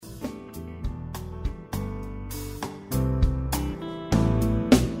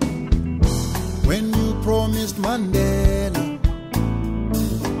promised Mandela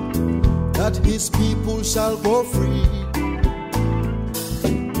that his people shall go free.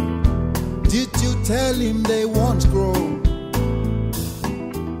 Did you tell him they won't grow?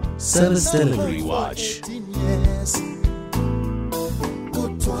 Service Delivery Watch.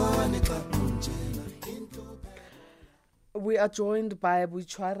 We are joined by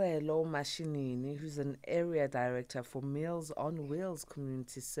Boichwarelo Mashishi, who's an area director for Meals on Wheels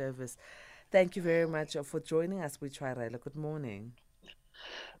Community Service. Thank you very much for joining us, Boichwarelo. Good morning.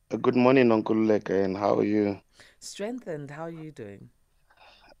 Good morning, Uncle Leka, and how are you? Strengthened. How are you doing?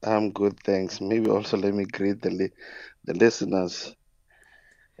 I'm good, thanks. Maybe also let me greet the listeners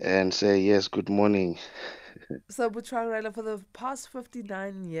and say yes, good morning. So, Boichwarelo, for the past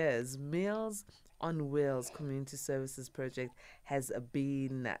 59 years, Meals on Wheels Community Services Project has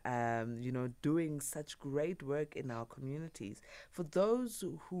been, doing such great work in our communities. For those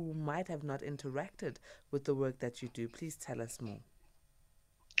who might have not interacted with the work that you do, please tell us more.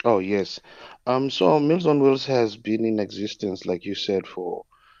 Oh, yes. So Meals on Wheels has been in existence, like you said, for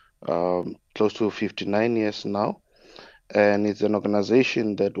close to 59 years now, and it's an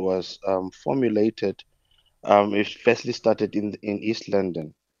organization that was formulated. It firstly started in East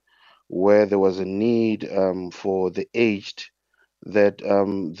London, where there was a need for the aged, that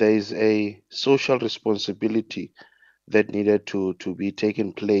there is a social responsibility that needed to be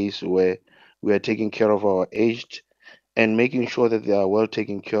taking place, where we are taking care of our aged and making sure that they are well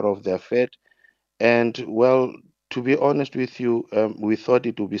taken care of, they're fed. And well, to be honest with you, we thought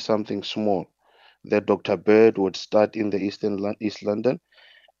it would be something small that Dr. Bird would start in the East London.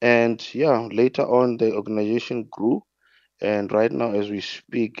 And yeah, later on, the organization grew. And right now, as we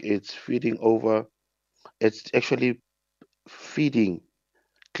speak, it's actually feeding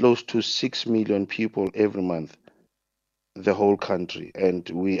close to 6 million people every month, the whole country. And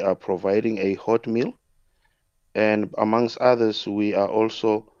we are providing a hot meal. And amongst others, we are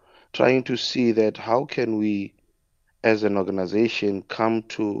also trying to see that how can we, as an organization, come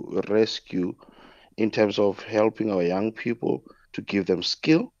to rescue in terms of helping our young people to give them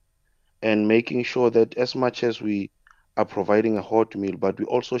skill and making sure that as much as we are providing a hot meal, but we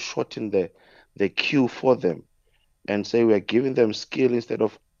also shorten the queue for them and say we are giving them skill instead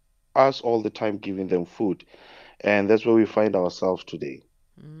of us all the time giving them food. And that's where we find ourselves today.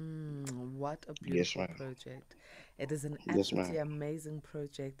 What a Yes, beautiful ma'am. project. It is an Yes, absolutely ma'am. amazing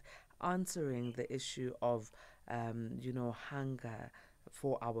project answering the issue of, hunger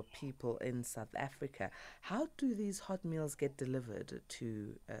for our people in South Africa. How do these hot meals get delivered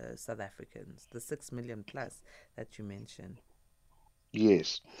to South Africans, the 6 million plus that you mentioned?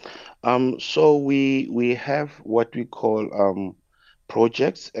 Yes. So we have what we call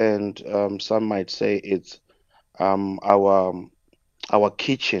projects, and some might say it's our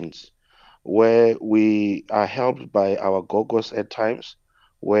kitchens, where we are helped by our gogos at times,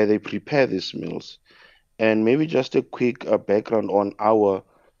 where they prepare these meals. And maybe just a quick background on our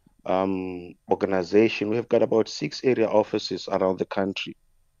organization. We have got about 6 area offices around the country.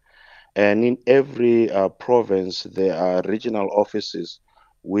 And in every province, there are regional offices,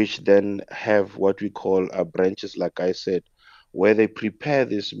 which then have what we call branches, like I said, where they prepare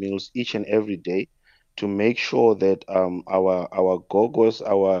these meals each and every day to make sure that our gogos,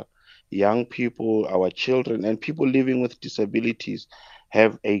 our young people, our children, and people living with disabilities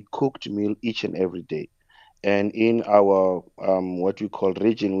have a cooked meal each and every day. And in our what we call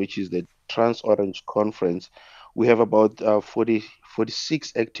region, which is the Trans Orange Conference, we have about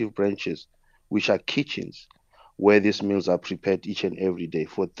 46 active branches, which are kitchens, where these meals are prepared each and every day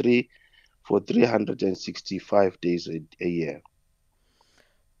for 365 days a year.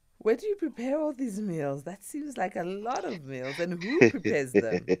 Where do you prepare all these meals? That seems like a lot of meals. And who prepares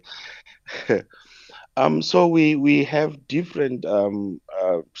them? So we have different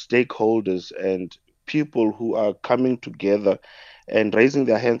stakeholders and people who are coming together and raising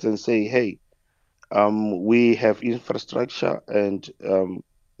their hands and say, "Hey, we have infrastructure, and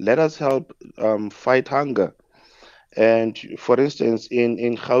let us help fight hunger." And for instance,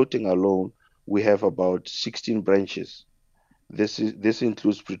 in Gauteng alone, we have about 16 branches. This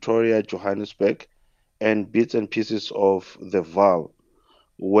includes Pretoria, Johannesburg, and bits and pieces of the Vaal,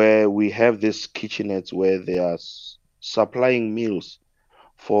 where we have these kitchenettes where they are supplying meals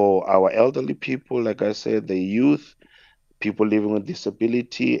for our elderly people, like I said, the youth, people living with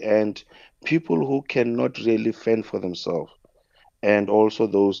disability, and people who cannot really fend for themselves, and also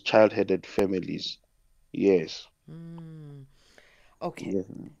those child-headed families. Yes. Mm. Okay. Yes.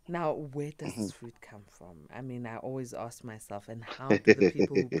 Now, where does Mhm. this food come from? I mean, I always ask myself, and how do the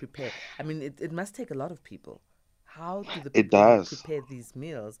people who prepare? I mean, it must take a lot of people. How do the It people who does. prepare these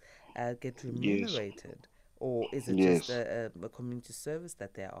meals get Yes. remunerated? or is it just Yes. a community service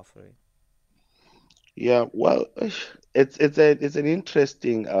that they're offering? Yeah. Well, it's an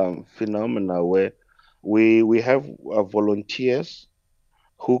interesting phenomena where we have volunteers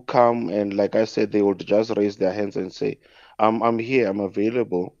who come, and like I said, they will just raise their hands and say, I'm here, I'm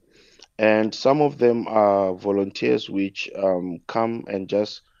available. And some of them are volunteers which come and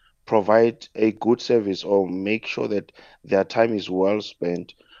just provide a good service or make sure that their time is well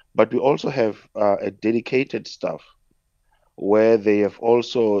spent. But we also have a dedicated staff where they have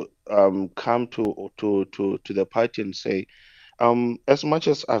also come to the party and say, as much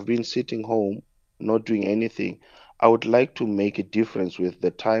as I've been sitting home not doing anything, I would like to make a difference with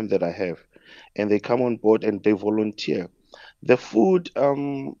the time that I have. And they come on board and they volunteer. The food,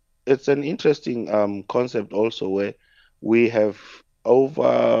 it's an interesting concept also where we have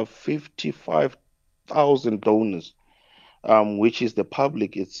over 55,000 donors, which is the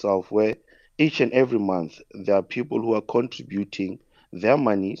public itself, where each and every month there are people who are contributing their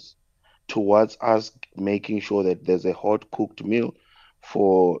monies towards us making sure that there's a hot cooked meal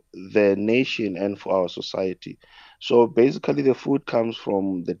for the nation and for our society. So basically, the food comes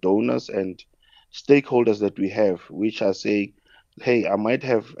from the donors and stakeholders that we have, which are saying, hey, I might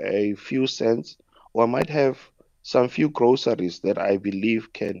have a few cents or I might have some few groceries that I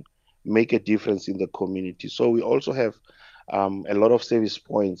believe can make a difference in the community. So we also have a lot of service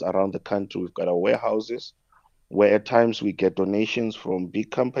points around the country. We've got our warehouses where at times we get donations from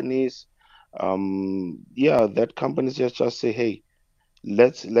big companies. Yeah, that companies just say, hey,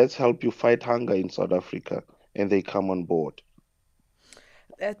 let's help you fight hunger in South Africa, and they come on board.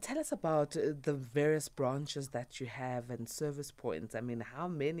 Tell us about the various branches that you have and service points. I mean, how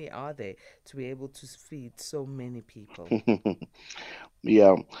many are there to be able to feed so many people?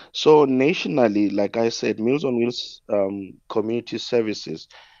 Yeah. So nationally, like I said, Meals on Wheels Community Services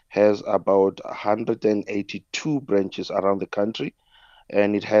has about 182 branches around the country,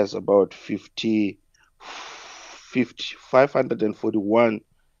 and it has about 541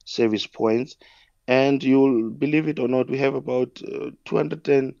 service points. And you'll believe it or not, we have about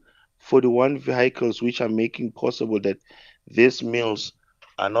 241 vehicles which are making possible that these meals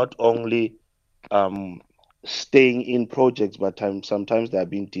are not only um, staying in projects, but sometimes they are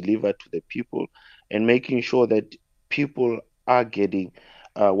being delivered to the people and making sure that people are getting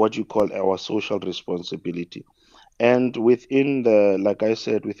what you call our social responsibility. And within the, like I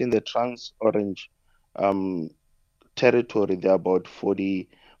said, within the Trans Orange um, territory, there are about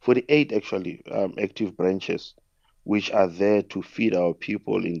 48 actually active branches, which are there to feed our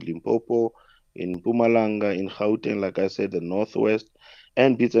people in Limpopo, in Mpumalanga, in Gauteng, like I said, the Northwest,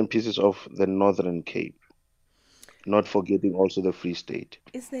 and bits and pieces of the Northern Cape, not forgetting also the Free State.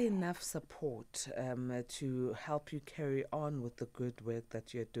 Is there enough support to help you carry on with the good work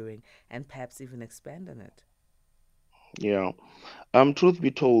that you're doing and perhaps even expand on it? Yeah. Truth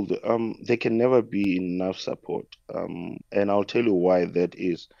be told, there can never be enough support. And I'll tell you why that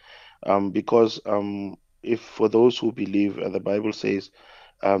is. Because if for those who believe, the Bible says,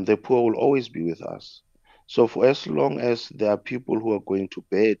 the poor will always be with us. So for as long as there are people who are going to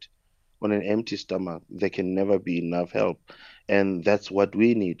bed on an empty stomach, there can never be enough help. And that's what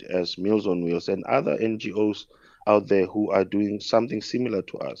we need as Meals on Wheels and other NGOs out there who are doing something similar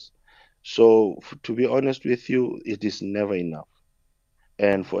to us. So to be honest with you, it is never enough.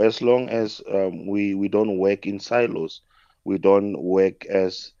 And for as long as we don't work in silos, we don't work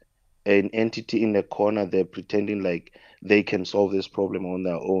as an entity in a corner there pretending like they can solve this problem on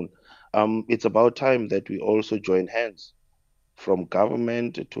their own. It's about time that we also join hands from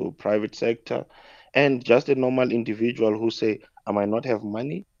government to private sector and just a normal individual who say, I might not have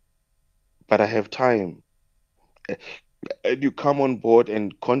money, but I have time. And you come on board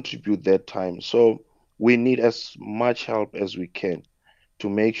and contribute that time. So we need as much help as we can to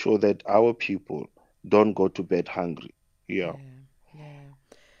make sure that our people don't go to bed hungry. Yeah. Yeah, yeah.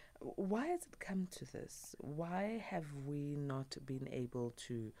 Why has it come to this? Why have we not been able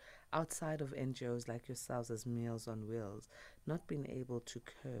to, outside of NGOs like yourselves as Meals on Wheels, not been able to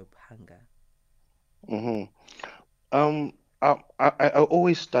curb hunger? hmm Um, I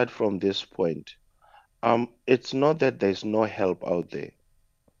always start from this point. It's not that there's no help out there,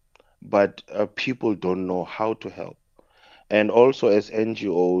 but people don't know how to help. And also as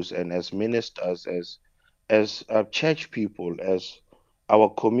NGOs and as ministers, as church people, as our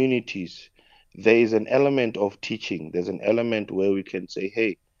communities, there is an element of teaching. There's an element where we can say,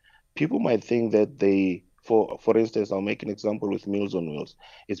 hey, people might think that for instance, I'll make an example with Meals on Wheels.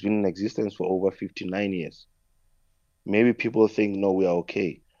 It's been in existence for over 59 years. Maybe people think, no, we are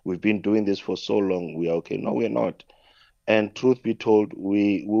okay. We've been doing this for so long, we are okay. No, we're not. And truth be told,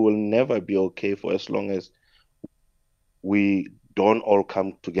 we will never be okay for as long as we don't all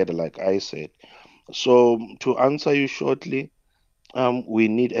come together, like I said. So to answer you shortly, we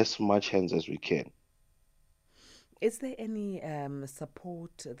need as much hands as we can. Is there any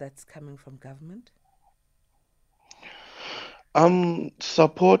support that's coming from government?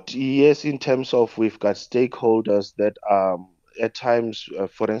 Support, yes, in terms of we've got stakeholders that at times,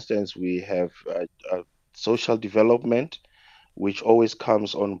 for instance, we have social development, which always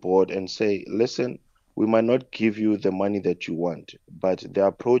comes on board and say, listen, we might not give you the money that you want, but there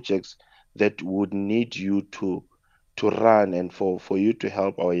are projects that would need you to run and for you to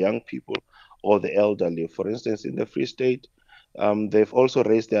help our young people or the elderly. For instance, in the Free State, they've also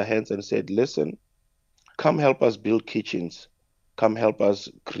raised their hands and said, listen, come help us build kitchens. Come help us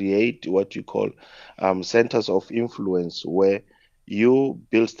create what you call centers of influence where you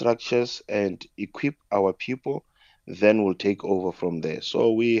build structures and equip our people, then we'll take over from there.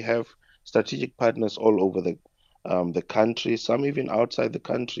 So we have strategic partners all over the country, some even outside the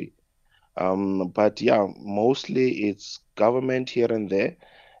country. But yeah, mostly it's government here and there,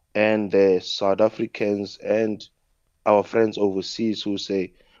 and the South Africans and our friends overseas who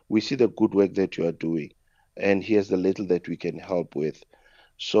say, we see the good work that you are doing, and here's the little that we can help with.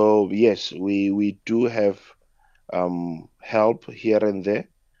 So, yes, we do have help here and there,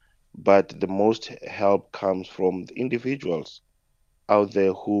 but the most help comes from the individuals out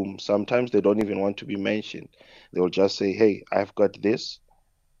there whom sometimes they don't even want to be mentioned. They'll just say, hey, I've got this.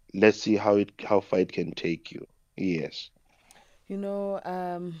 Let's see how far it can take you. Yes.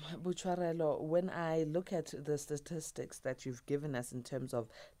 Boichwarelo, when I look at the statistics that you've given us in terms of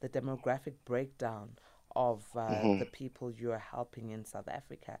the demographic breakdown of Hmm. the people you are helping in South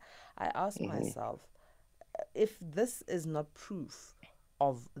Africa, I ask Hmm. myself, if this is not proof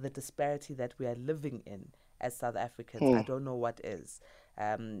of the disparity that we are living in as South Africans, I Hmm. don't know what is.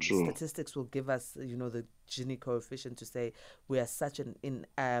 True. Statistics will give us, the Gini coefficient to say we are such an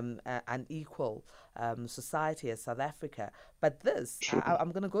unequal society as South Africa. But this, True.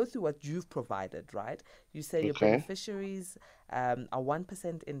 I'm going to go through what you've provided, right? You say your Okay. beneficiaries are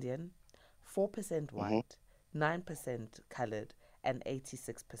 1% Indian, 4% Hmm. white, 9% colored, and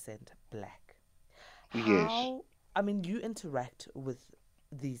 86% black. Yes. How, I mean, you interact with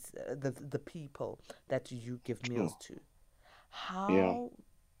these the people that you give True. meals to. Yeah. How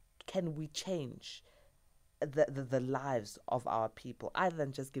can we change the lives of our people other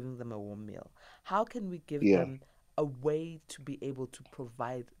than just giving them a warm meal? How can we give Yeah. them a way to be able to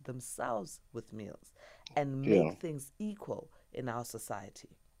provide themselves with meals and make Yeah. things equal in our society?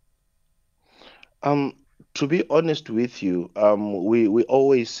 Um, to be honest with you, we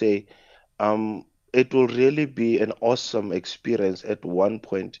always say, um, it will really be an awesome experience at one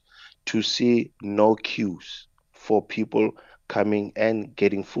point to see no queues for people coming and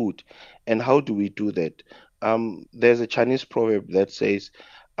getting food. And how do we do that? There's a Chinese proverb that says,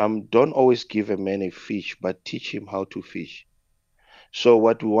 don't always give a man a fish, but teach him how to fish. So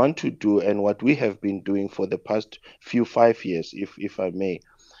what we want to do and what we have been doing for the past few 5 years, if I may,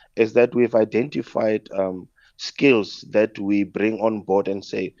 is that we've identified skills that we bring on board and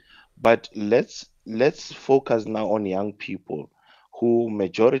say, but let's focus now on young people who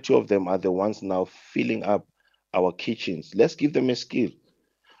majority of them are the ones now filling up our kitchens. Let's give them a skill.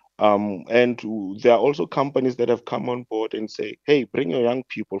 And there are also companies that have come on board and say, hey, bring your young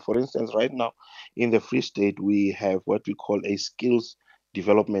people. For instance, right now in the Free State, we have what we call a skills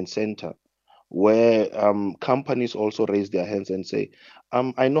development center where companies also raise their hands and say,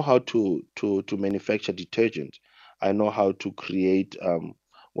 I know how to manufacture detergent. I know how to create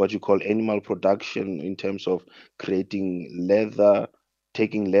what you call animal production in terms of creating leather,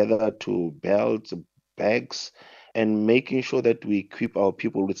 taking leather to belts, bags, and making sure that we equip our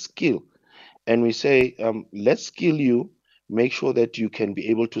people with skill. And we say, let's skill you, make sure that you can be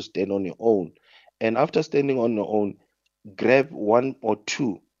able to stand on your own. And after standing on your own, grab one or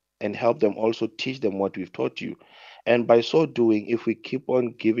two and help them also teach them what we've taught you. And by so doing, if we keep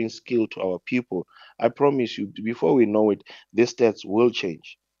on giving skill to our people, I promise you, before we know it, these stats will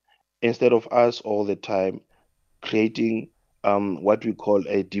change. Instead of us all the time creating what we call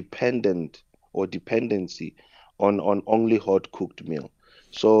a dependent or dependency on only hot cooked meal.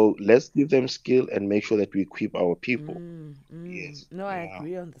 So let's give them skill and make sure that we equip our people. Yes. No, I Yeah.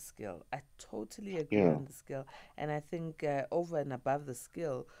 agree on the skill. I totally agree Yeah. on the skill. And I think over and above the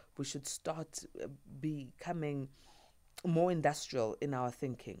skill, we should start becoming more industrial in our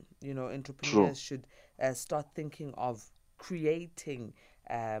thinking. True. Entrepreneurs should start thinking of creating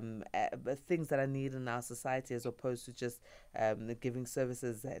things that are needed in our society as opposed to just giving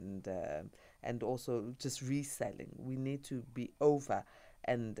services and also just reselling. We need to be over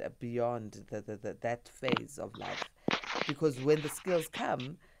and beyond that phase of life. because when the skills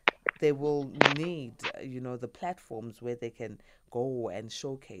come, they will need, the platforms where they can go and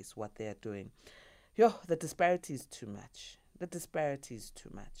showcase what they're doing. Yo, the disparity is too much. The disparity is too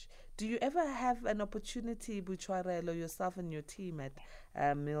much. Do you ever have an opportunity, Boichwarelo, yourself and your team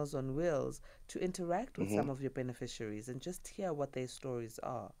at Meals on Wheels, to interact with Hmm. some of your beneficiaries and just hear what their stories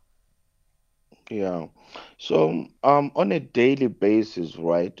are? Yeah. So, on a daily basis,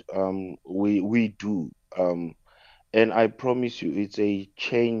 right, we do. And I promise you, it's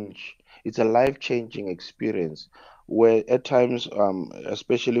a life-changing experience where at times,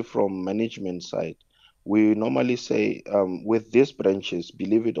 especially from management side, we normally say, with these branches,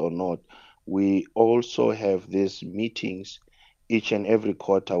 believe it or not, we also have these meetings each and every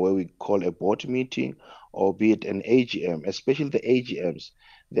quarter where we call a board meeting or be it an AGM, especially the AGMs.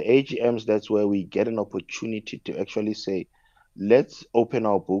 The AGMs, that's where we get an opportunity to actually say, let's open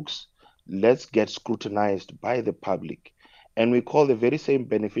our books, let's get scrutinized by the public. And we call the very same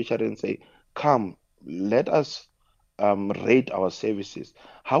beneficiary and say, come, let us rate our services.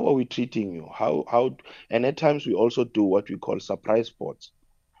 How are we treating you? And at times we also do what we call surprise boards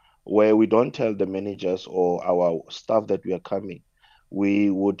where we don't tell the managers or our staff that we are coming. We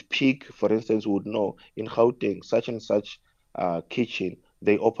would pick, for instance, we would know in Gauteng, such and such kitchen,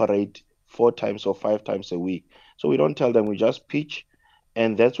 they operate 4 times or 5 times a week. So we don't tell them, we just pitch,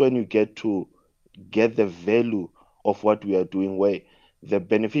 and that's when you get the value of what we are doing, where the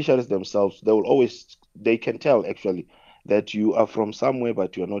beneficiaries themselves, they can tell actually that you are from somewhere,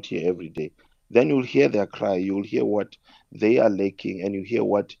 but you're not here every day. Then you'll hear their cry, you'll hear what they are lacking, and you hear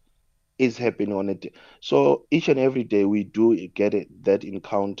what is happening on it. So each and every day we do get that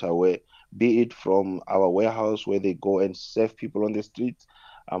encounter where, be it from our warehouse where they go and serve people on the streets.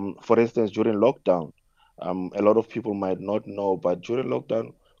 For instance, during lockdown, a lot of people might not know, but during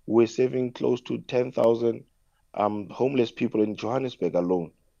lockdown, we're saving close to 10,000 homeless people in Johannesburg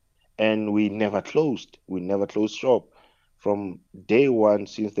alone, and we never closed. We never closed shop. From day one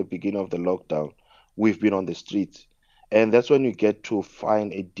since the beginning of the lockdown, we've been on the streets. And that's when you get to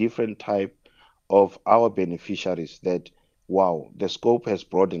find a different type of our beneficiaries that, wow, the scope has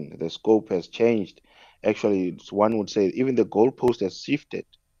broadened, the scope has changed. Actually, one would say even the goalpost has shifted,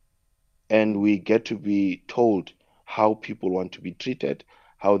 and we get to be told how people want to be treated,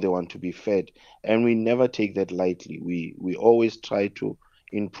 how they want to be fed, and we never take that lightly. We always try to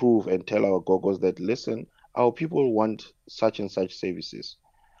improve and tell our gogos that listen, our people want such and such services.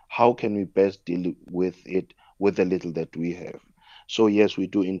 How can we best deal with it with the little that we have? So yes, we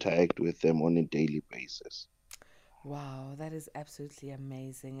do interact with them on a daily basis. Wow, that is absolutely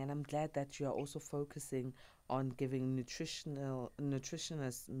amazing. And I'm glad that you are also focusing on giving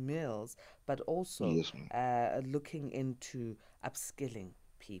nutritionist meals, but also Yes, ma'am. looking into upskilling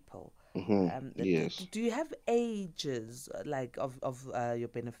people. Yes. Do you have ages like of your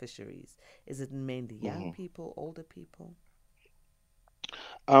beneficiaries? Is it mainly young Hmm. people, older people?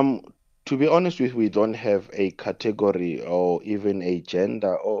 Um, to be honest with you, we don't have a category or even a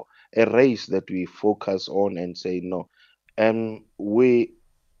gender or a race that we focus on and say no. We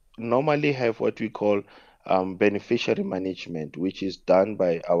normally have what we call beneficiary management, which is done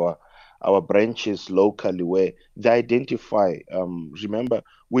by our branches locally, where they identify. Remember,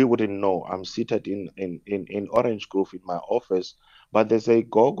 we wouldn't know. I'm seated in Orange Grove in my office, but there's a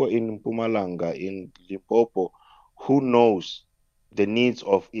gogo in Mpumalanga, in Limpopo, who knows the needs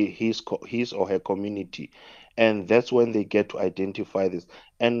of his or her community, and that's when they get to identify this.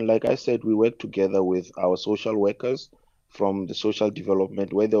 And like I said, we work together with our social workers from the social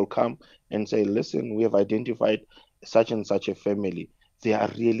development where they'll come and say, listen, we have identified such and such a family. They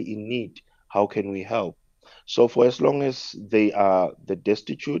are really in need. How can we help? So, for as long as they are the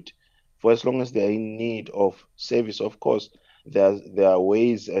destitute, for as long as they are in need of service, of course, there are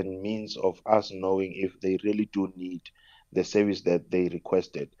ways and means of us knowing if they really do need the service that they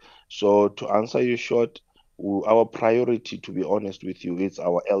requested. So, to answer you short, our priority, to be honest with you, is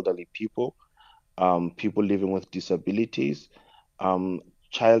our elderly people, people living with disabilities, um,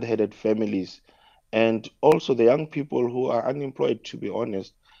 child-headed families, and also the young people who are unemployed, to be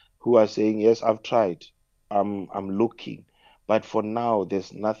honest, who are saying, yes, I've tried, I'm looking, but for now,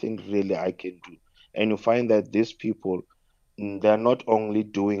 there's nothing really I can do. And you find that these people, they're not only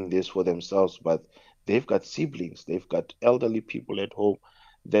doing this for themselves, but they've got siblings, they've got elderly people at home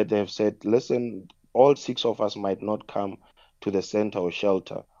that they've said, listen, all six of us might not come to the center or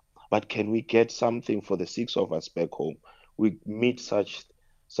shelter, but can we get something for the six of us back home? We meet such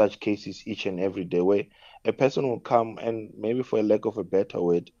cases each and every day where a person will come and maybe for a lack of a better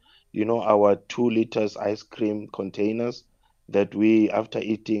word, our 2 liters ice cream containers that we, after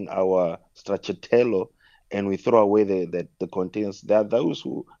eating our stracciatella, and we throw away the containers. There are those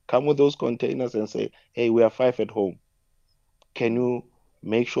who come with those containers and say, "Hey, we are five at home. Can Mm. you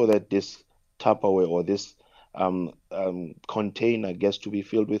make sure that this Tupperware or this container gets to be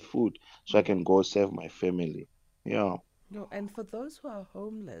filled with food so I Mm. can go serve my family?" Yeah. No, and for those who are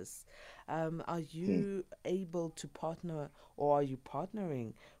homeless, are Hmm. you able to partner or are you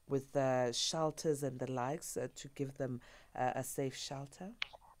partnering with shelters and the likes to give them a safe shelter?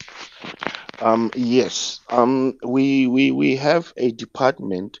 Yes. We have a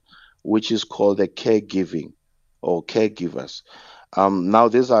department which is called the caregiving or caregivers. Now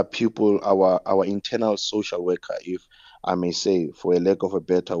these are people, our internal social worker, if I may say, for a lack of a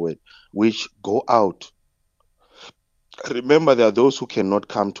better word, which go out. Remember, there are those who cannot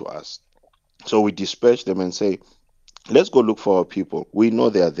come to us. So we dispatch them and say, let's go look for our people. We know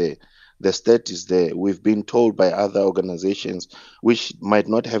they are there. The state is there. We've been told by other organizations which might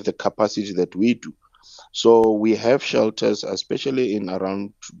not have the capacity that we do. So we have shelters, especially in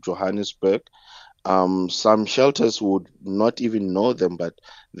around Johannesburg. Some shelters would not even know them, but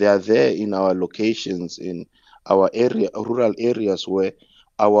they are there in our locations, in our area, rural areas where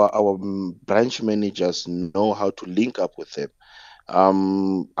our branch managers know how to link up with them.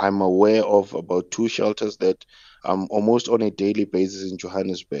 I'm aware of about two shelters that almost on a daily basis in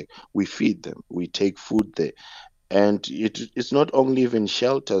Johannesburg. We feed them, we take food there. And it's not only even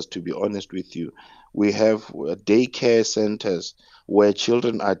shelters, to be honest with you. We have daycare centers where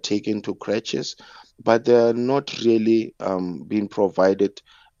children are taken to crèches, but they're not really being provided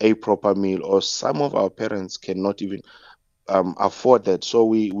a proper meal, or some of our parents cannot even afford that. So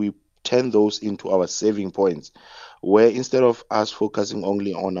we turn those into our saving points, where instead of us focusing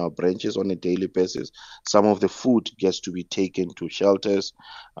only on our branches on a daily basis, some of the food gets to be taken to shelters,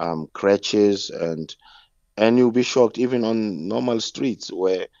 crèches, and you'll be shocked even on normal streets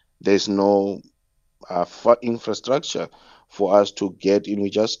where there's no infrastructure for us to get in. We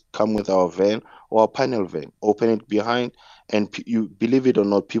just come with our van or a panel van, open it behind, and you believe it or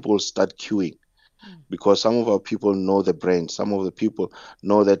not, people start queuing Mm. because some of our people know the brand. Some of the people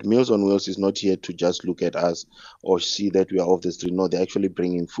know that Meals on Wheels is not here to just look at us or see that we are off the street. No, they're actually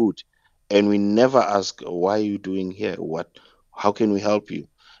bringing food. And we never ask, why are you doing here? How can we help you?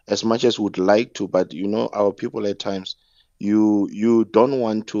 As much as we'd like to, but our people at times, you don't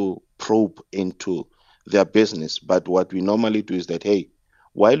want to probe into their business. But what we normally do is that, hey,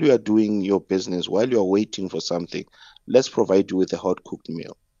 while you are doing your business, while you are waiting for something, let's provide you with a hot cooked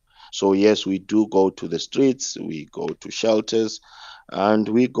meal. So, yes, we do go to the streets, we go to shelters, and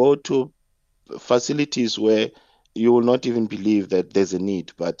we go to facilities where you will not even believe that there's a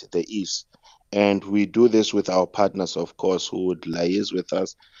need, but there is. And we do this with our partners, of course, who would liaise with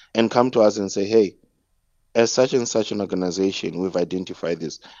us and come to us and say, hey, as such and such an organization, we've identified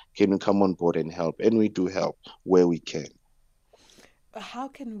this. Can you come on board and help? And we do help where we can. How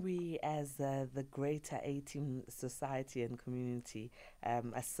can we, as the greater A Team society and community,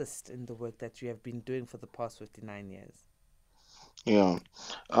 assist in the work that you have been doing for the past 59 years? Yeah.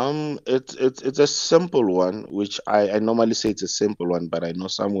 It's a simple one, which I normally say it's a simple one, but I know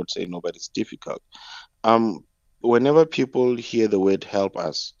some would say no, but it's difficult. Um, Whenever people hear the word help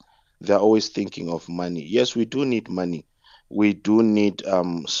us, they're always thinking of money. Yes, we do need money. We do need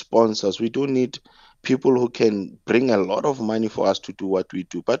sponsors. We do need people who can bring a lot of money for us to do what we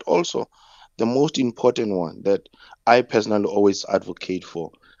do. But also, the most important one that I personally always advocate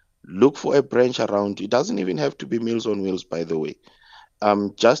for, look for a branch around you. It doesn't even have to be Meals on Wheels, by the way.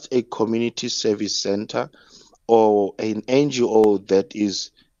 Just a community service center or an NGO that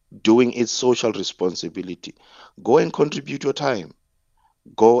is doing its social responsibility. Go and contribute your time.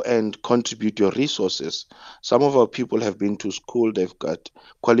 Go and contribute your resources. Some of our people have been to school, they've got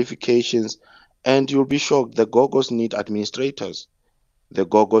qualifications, and you'll be shocked. The Gogos need administrators. The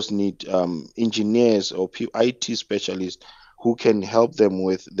Gogos need engineers or IT specialists who can help them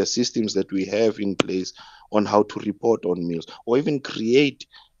with the systems that we have in place on how to report on meals, or even create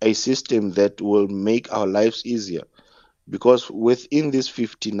a system that will make our lives easier. Because within these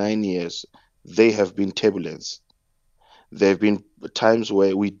 59 years, they have been turbulence. There have been times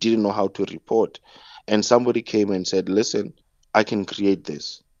where we didn't know how to report, and somebody came and said, listen, I can create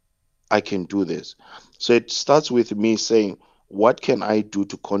this. I can do this. So it starts with me saying, what can I do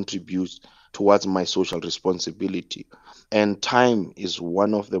to contribute towards my social responsibility? And time is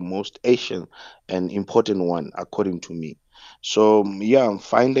one of the most ancient and important one, according to me. So yeah,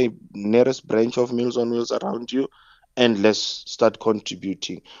 find a nearest branch of Meals on Wheels around you, and let's start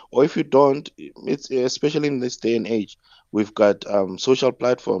contributing. Or if you don't, it's especially in this day and age, we've got social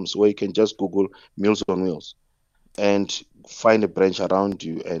platforms where you can just Google Meals on Wheels and find a branch around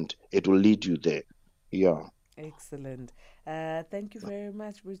you and it will lead you there. Yeah. Excellent. Thank you very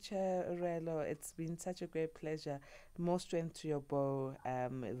much, Boichwarelo. It's been such a great pleasure. More strength to your bow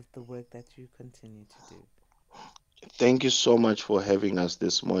with the work that you continue to do. Thank you so much for having us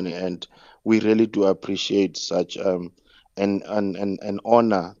this morning, and we really do appreciate such an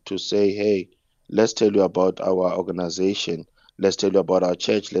honor to say, hey, let's tell you about our organization, let's tell you about our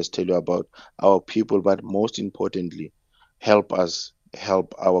church, let's tell you about our people, but most importantly, help us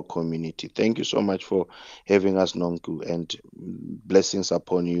help our community. Thank you so much for having us, Nonku, and blessings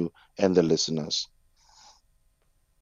upon you and the listeners.